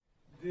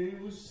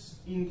Deus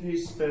in te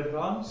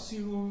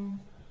sperantium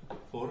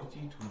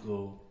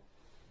fortitudo.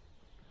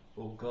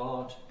 O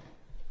God,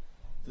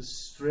 the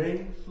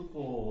strength of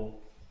all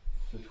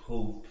that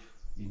hope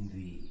in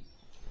thee.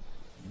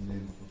 In the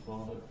name of the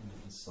Father, and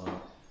of the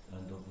Son,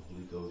 and of the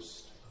Holy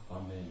Ghost.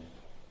 Amen.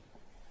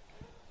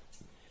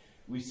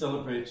 We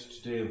celebrate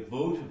today a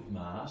votive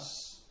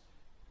Mass,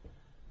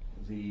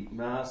 the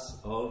Mass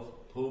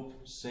of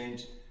Pope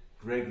St.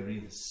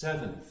 Gregory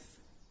VII,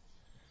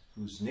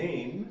 whose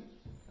name,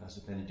 as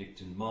a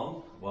Benedictine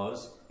monk,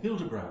 was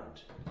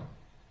Hildebrand.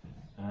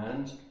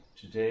 And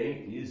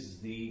today is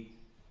the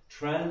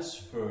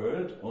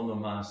transferred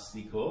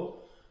onomastico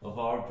of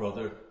our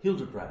brother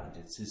Hildebrand.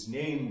 It's his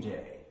name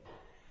day.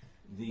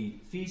 The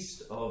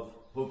feast of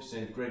Pope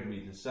St. Gregory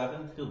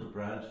VII,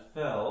 Hildebrand,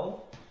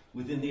 fell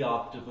within the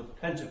octave of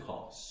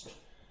Pentecost,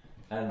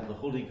 and the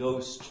Holy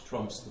Ghost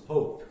trumps the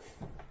Pope.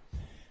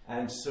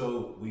 And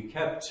so we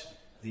kept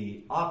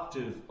the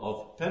octave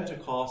of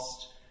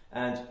Pentecost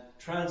and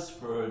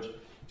transferred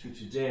to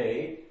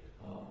today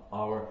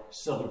our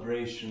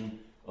celebration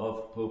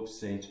of Pope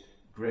St.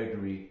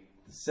 Gregory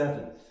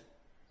VII.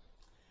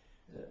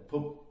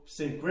 Pope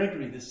St.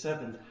 Gregory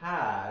VII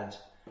had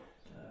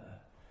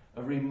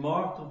a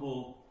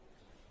remarkable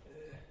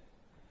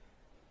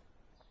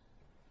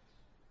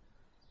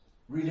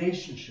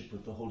relationship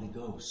with the Holy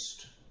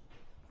Ghost.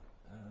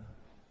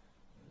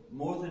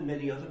 More than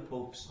many other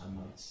popes, I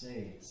might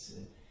say.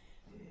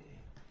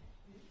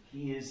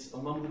 He is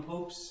among the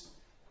popes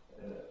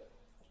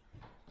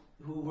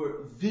who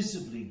were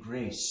visibly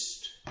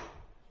graced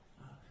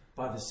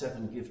by the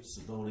seven gifts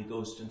of the Holy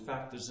Ghost. In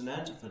fact, there's an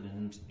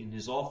antiphon in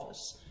his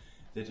office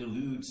that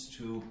alludes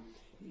to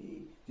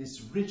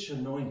this rich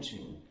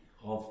anointing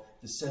of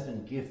the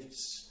seven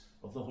gifts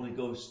of the Holy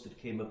Ghost that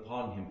came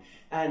upon him.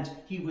 And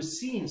he was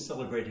seen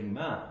celebrating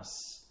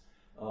Mass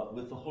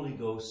with the Holy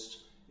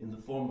Ghost in the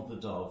form of the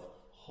dove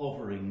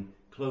hovering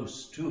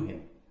close to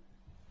him.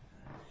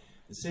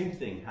 The same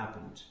thing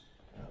happened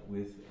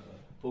with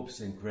Pope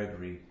St.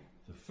 Gregory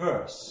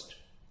I.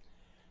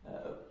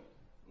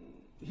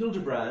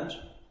 Hildebrand,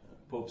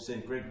 Pope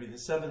St. Gregory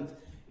VII,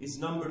 is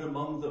numbered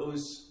among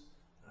those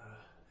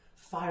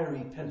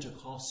fiery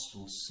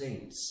Pentecostal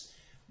saints.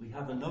 We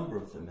have a number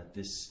of them at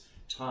this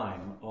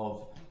time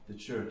of the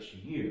church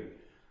year.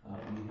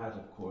 We had,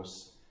 of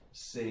course,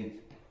 St.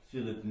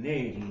 Philip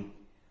Neri,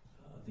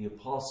 the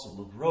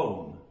Apostle of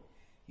Rome.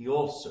 He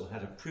also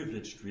had a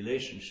privileged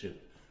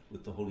relationship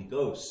with the Holy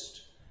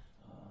Ghost.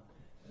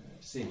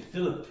 St.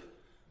 Philip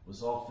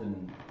was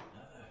often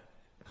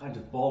a kind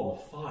of ball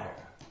of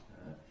fire.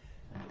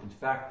 And in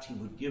fact, he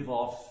would give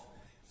off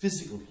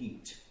physical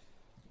heat.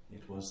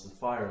 It was the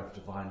fire of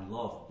divine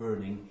love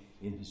burning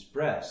in his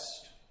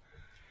breast.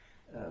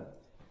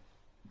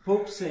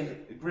 Pope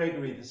St.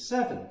 Gregory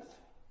VII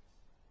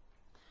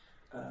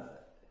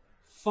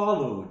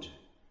followed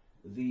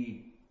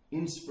the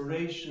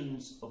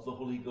inspirations of the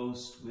Holy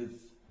Ghost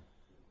with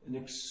an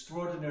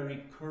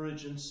extraordinary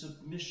courage and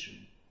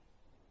submission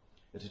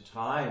at a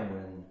time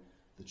when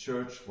the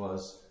church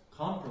was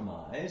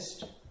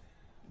compromised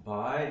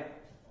by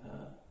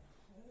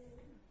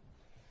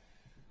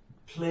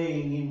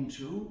playing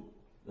into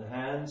the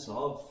hands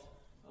of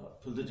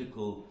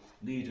political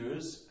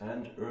leaders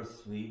and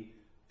earthly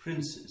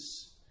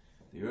princes.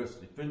 The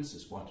earthly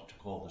princes wanted to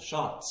call the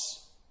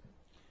shots,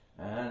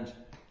 and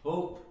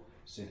Pope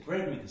St.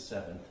 Gregory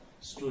VII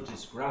stood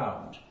his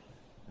ground,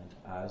 and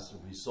as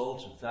a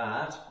result of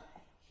that,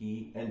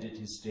 he ended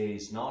his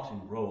days not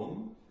in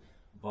Rome,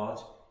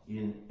 but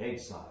in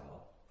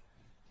exile.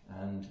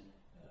 And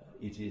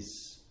it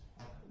is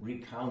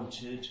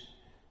recounted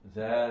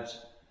that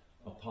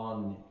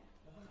upon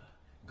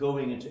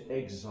going into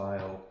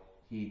exile,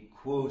 he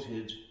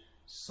quoted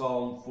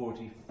Psalm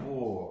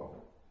 44.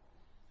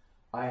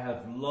 I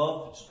have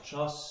loved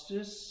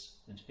justice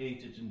and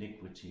hated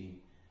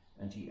iniquity.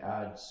 And he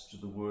adds to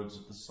the words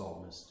of the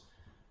psalmist,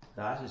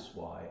 that is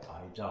why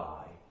I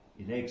die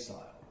in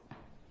exile.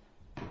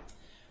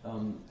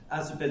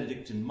 As a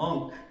Benedictine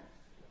monk,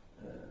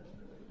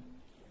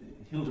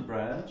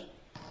 Hildebrand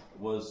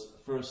was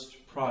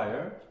first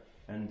prior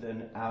and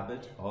then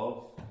abbot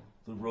of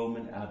the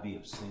Roman Abbey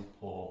of St.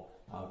 Paul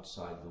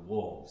outside the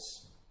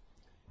walls.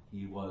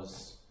 He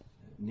was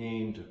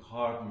named a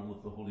cardinal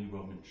of the Holy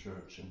Roman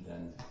Church and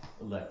then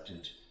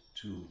elected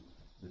to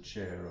the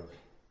chair of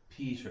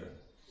Peter.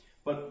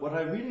 But what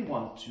I really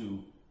want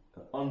to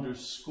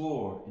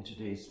underscore in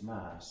today's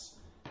Mass,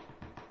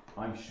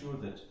 I'm sure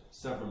that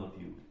several of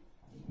you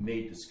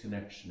made this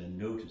connection and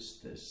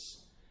noticed this.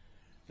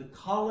 The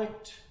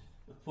collect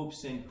of Pope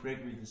St.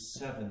 Gregory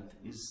VII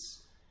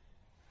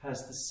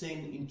has the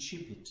same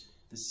incipit,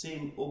 the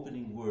same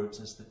opening words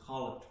as the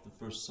collect of the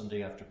first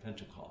Sunday after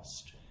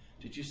Pentecost.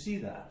 Did you see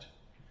that?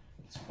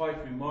 It's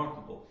quite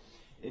remarkable.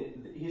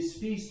 His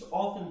feast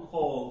often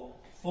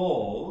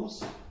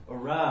falls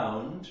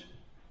around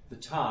the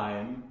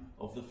time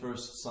of the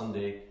first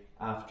Sunday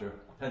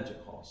after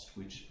Pentecost,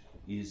 which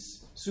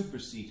is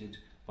superseded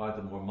by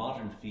the more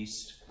modern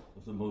feast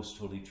of the Most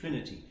Holy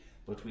Trinity.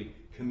 but we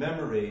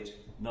commemorate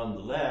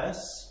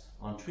nonetheless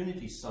on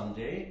Trinity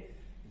Sunday,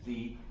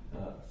 the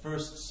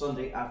first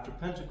Sunday after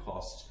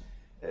Pentecost,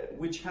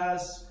 which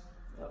has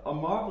a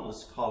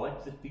marvelous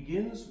collect that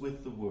begins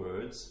with the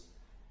words,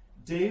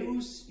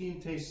 Deus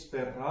in te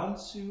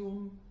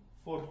sperantium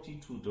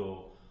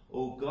fortitudo,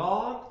 O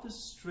God, the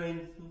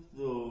strength of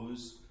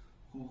those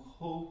who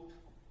hope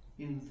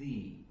in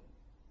thee.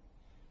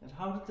 And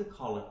how did the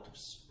collect of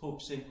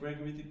Pope St.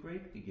 Gregory the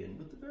Great begin?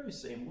 With the very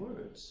same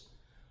words.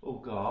 O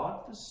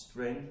God, the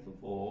strength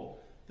of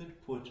all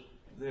that put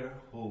their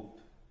hope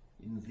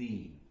in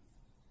thee.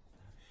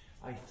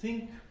 I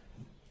think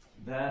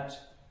that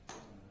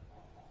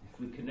if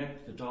we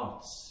connect the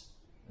dots,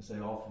 as I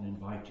often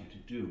invite you to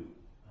do,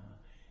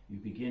 you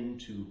begin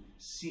to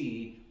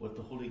see what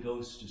the Holy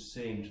Ghost is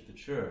saying to the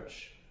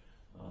church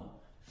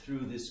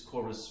through this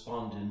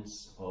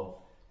correspondence of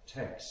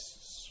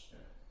texts.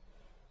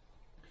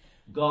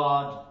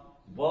 God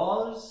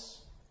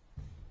was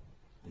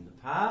in the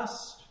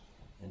past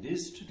and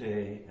is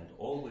today and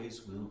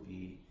always will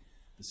be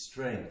the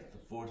strength,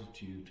 the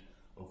fortitude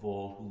of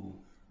all who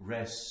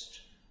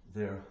rest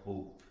their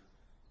hope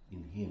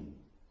in him.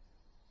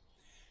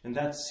 And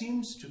that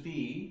seems to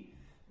be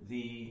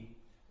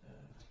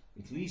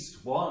at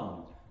least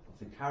one of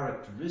the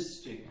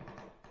characteristic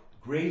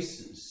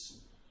graces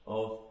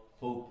of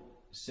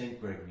Pope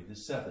St. Gregory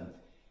VII.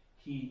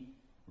 He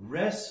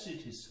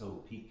rested his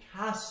hope, he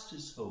cast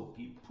his hope,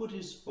 he put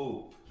his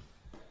hope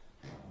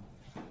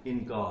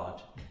in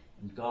God,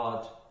 and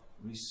God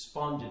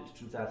responded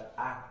to that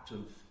act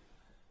of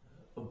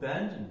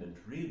abandonment,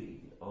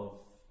 really, of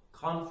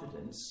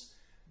confidence,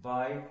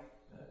 by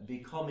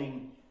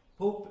becoming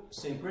Pope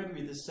St.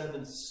 Gregory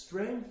VII's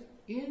strength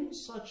in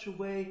such a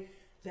way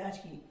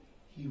that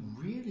he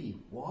really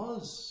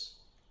was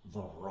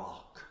the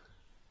rock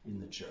in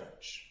the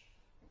church.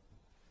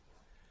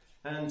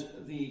 And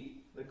the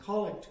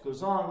collect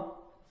goes on,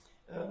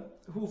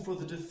 who for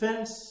the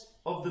defense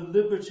of the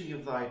liberty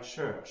of thy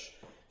church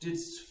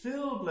didst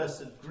fill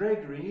blessed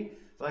Gregory,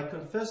 thy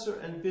confessor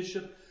and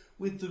bishop,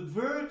 with the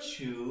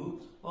virtue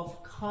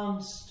of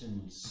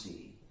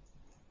constancy.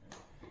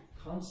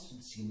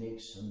 Constancy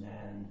makes a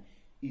man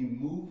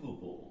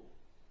immovable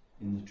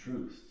in the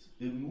truth,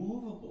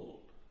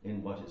 immovable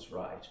in what is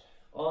right,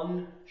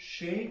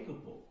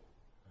 unshakable.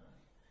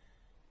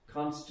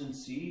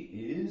 Constancy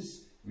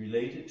is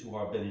related to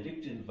our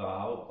Benedictine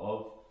vow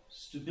of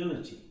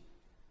stability.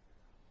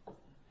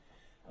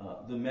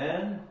 The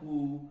man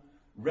who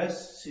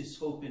rests his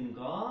hope in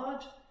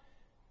God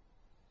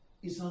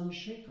is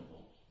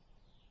unshakable.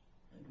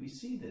 And we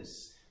see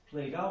this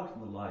played out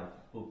in the life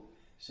of Pope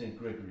St.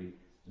 Gregory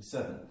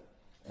VII.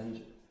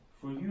 And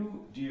for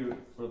you, dear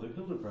Brother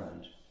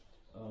Hildebrand,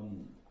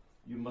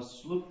 you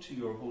must look to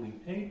your holy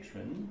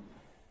patron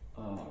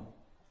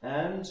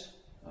and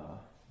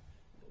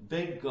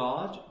beg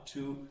God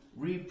to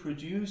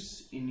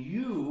reproduce in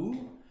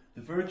you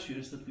the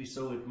virtues that we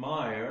so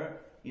admire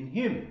in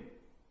him.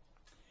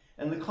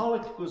 And the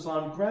collect goes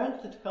on,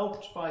 grant that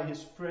helped by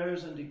his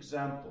prayers and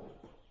example.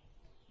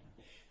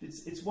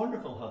 It's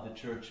wonderful how the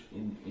church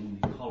in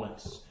the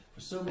collects for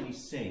so many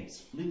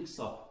saints links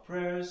up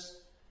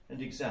prayers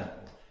and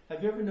example.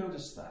 Have you ever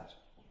noticed that?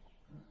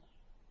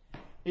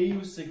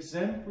 Eius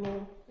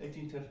exemplo et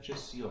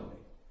intercessione.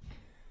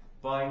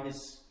 By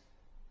his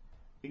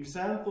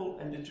example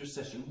and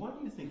intercession. Why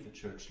do you think the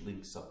church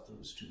links up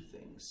those two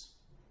things?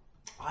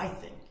 I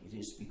think it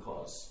is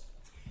because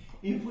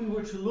if we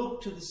were to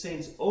look to the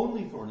saints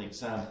only for an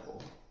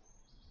example,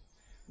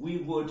 we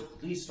would,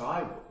 at least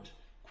I would,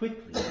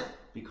 quickly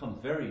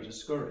become very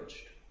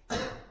discouraged.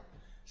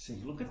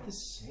 Saying, look at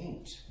this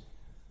saint.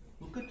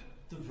 Look at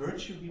the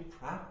virtue he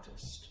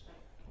practiced.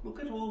 Look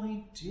at all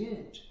he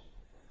did.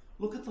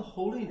 Look at the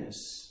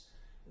holiness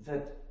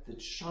that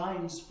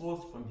shines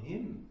forth from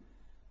him.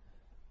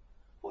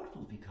 What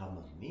will become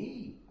of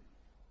me,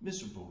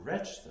 miserable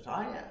wretch that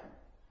I am?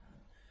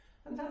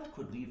 And that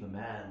could leave a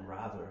man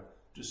rather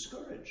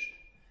discouraged.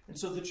 And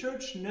so the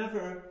church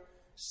never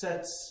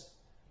sets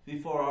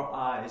before our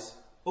eyes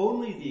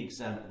only the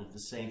example of the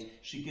saint.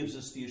 She gives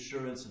us the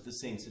assurance of the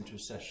saint's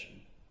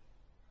intercession.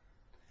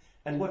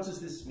 And what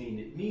does this mean?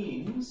 It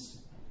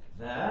means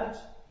that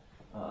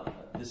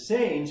the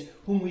saint,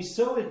 whom we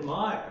so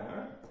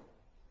admire,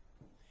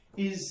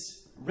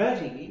 is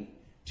ready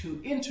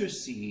to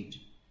intercede,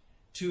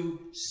 to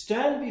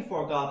stand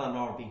before God on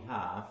our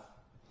behalf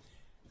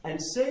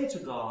and say to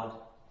God,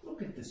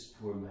 look at this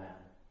poor man.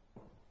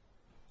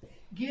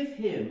 Give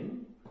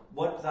him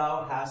what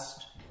thou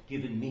hast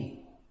given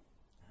me.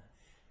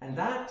 And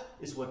that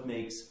is what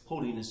makes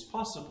holiness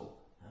possible.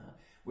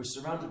 We're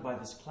surrounded by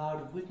this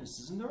cloud of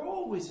witnesses, and they're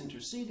always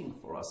interceding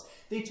for us.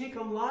 They take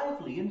a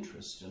lively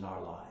interest in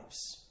our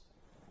lives,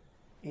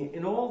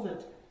 in all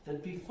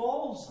that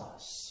befalls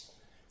us.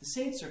 The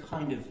saints are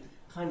kind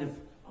of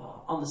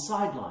on the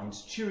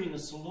sidelines, cheering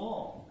us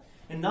along.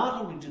 And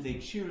not only do they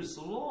cheer us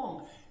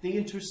along, they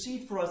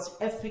intercede for us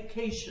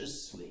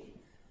efficaciously.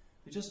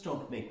 They just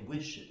don't make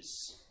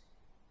wishes.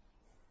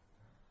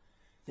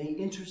 They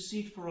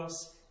intercede for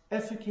us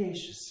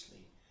efficaciously.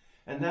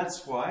 And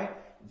that's why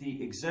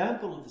the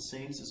example of the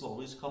saints is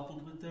always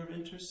coupled with their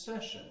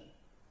intercession.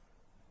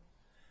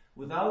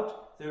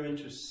 Without their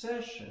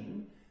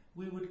intercession,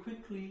 we would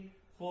quickly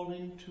fall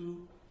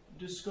into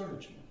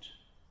discouragement.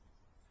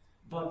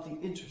 But the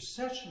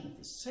intercession of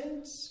the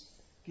saints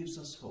gives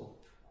us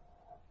hope.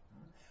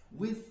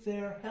 With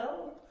their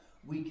help,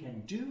 we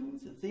can do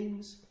the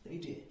things they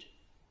did.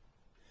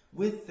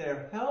 With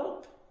their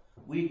help,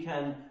 we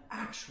can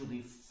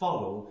actually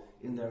follow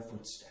in their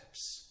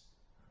footsteps.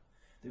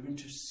 They're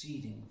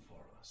interceding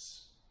for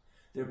us.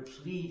 They're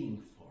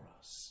pleading for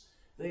us.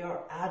 They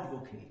are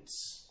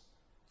advocates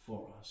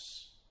for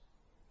us.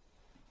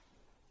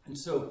 And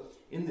so,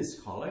 in this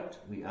collect,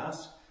 we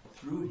ask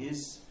through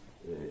his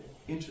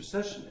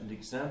intercession and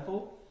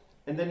example,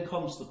 and then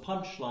comes the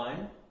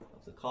punchline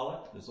of the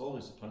collect. There's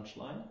always a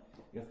punchline.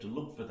 You have to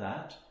look for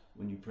that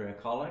when you pray a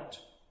collect.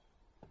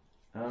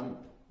 And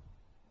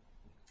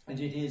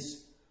it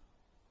is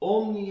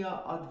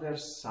omnia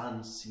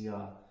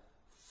adversantia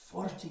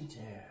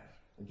fortiter.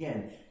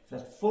 Again,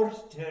 that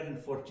fortiter and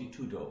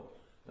fortitudo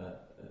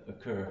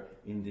occur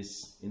in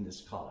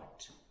this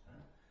collect.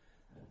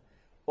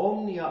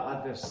 Omnia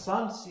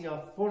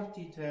adversantia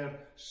fortiter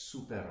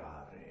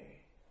superare.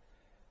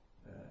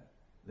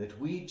 That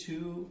we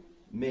too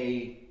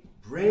may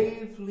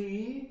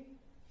bravely,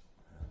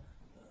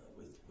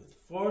 with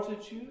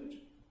fortitude,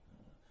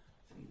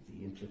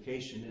 the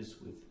implication is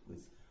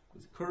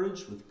with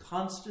courage, with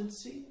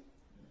constancy,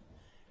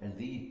 and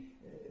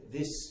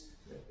this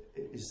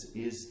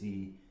is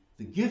the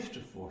gift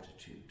of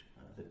fortitude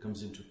that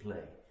comes into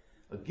play,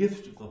 a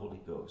gift of the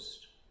Holy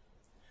Ghost,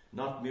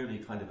 not merely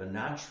kind of a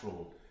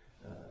natural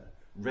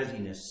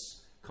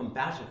readiness,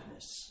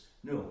 combativeness.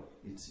 No,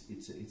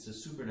 it's a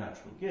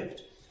supernatural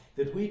gift,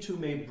 that we too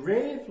may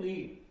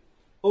bravely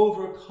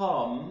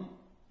overcome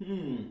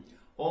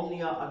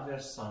omnia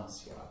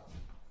adversantia.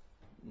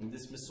 And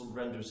this missal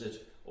renders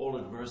it all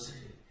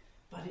adversity,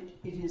 but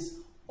it is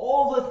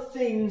all the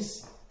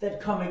things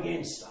that come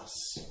against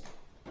us.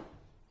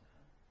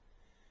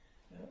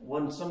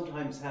 One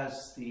sometimes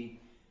has the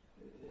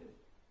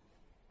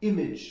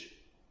image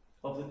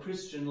of the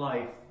Christian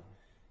life,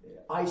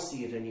 I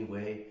see it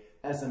anyway,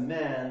 as a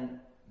man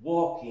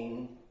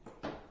walking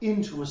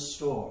into a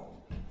storm.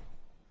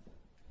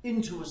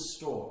 Into a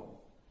storm.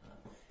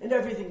 And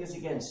everything is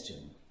against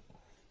him.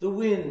 The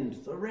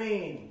wind, the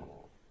rain,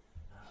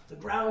 the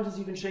ground is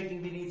even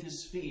shaking beneath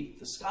his feet.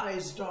 The sky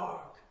is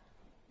dark.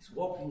 He's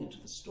walking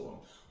into the storm.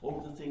 All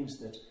of the things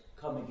that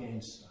come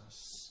against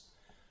us.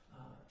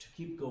 To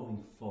keep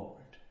going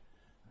forward.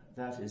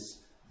 That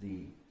is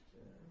the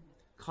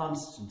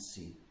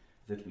constancy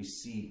that we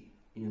see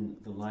in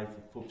the life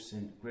of Pope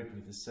St.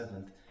 Gregory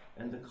VII,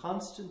 and the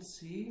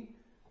constancy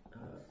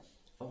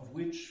of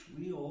which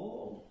we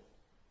all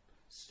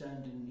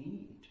stand in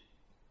need.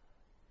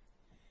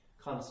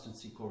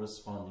 Constancy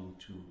corresponding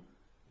to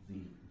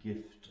the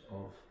gift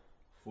of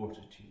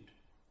fortitude.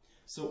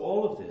 So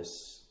all of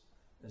this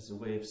as a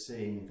way of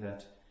saying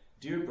that,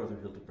 dear Brother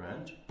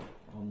Hildebrand,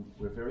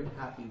 we're very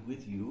happy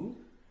with you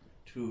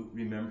to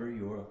remember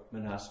your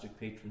monastic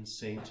patron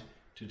saint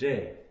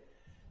today.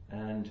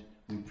 And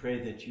we pray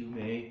that you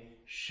may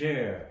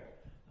share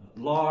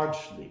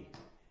largely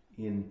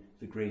in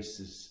the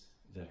graces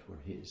that were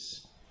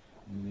his.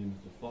 In the name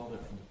of the Father,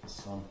 and of the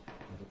Son,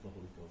 and of the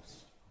Holy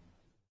Ghost.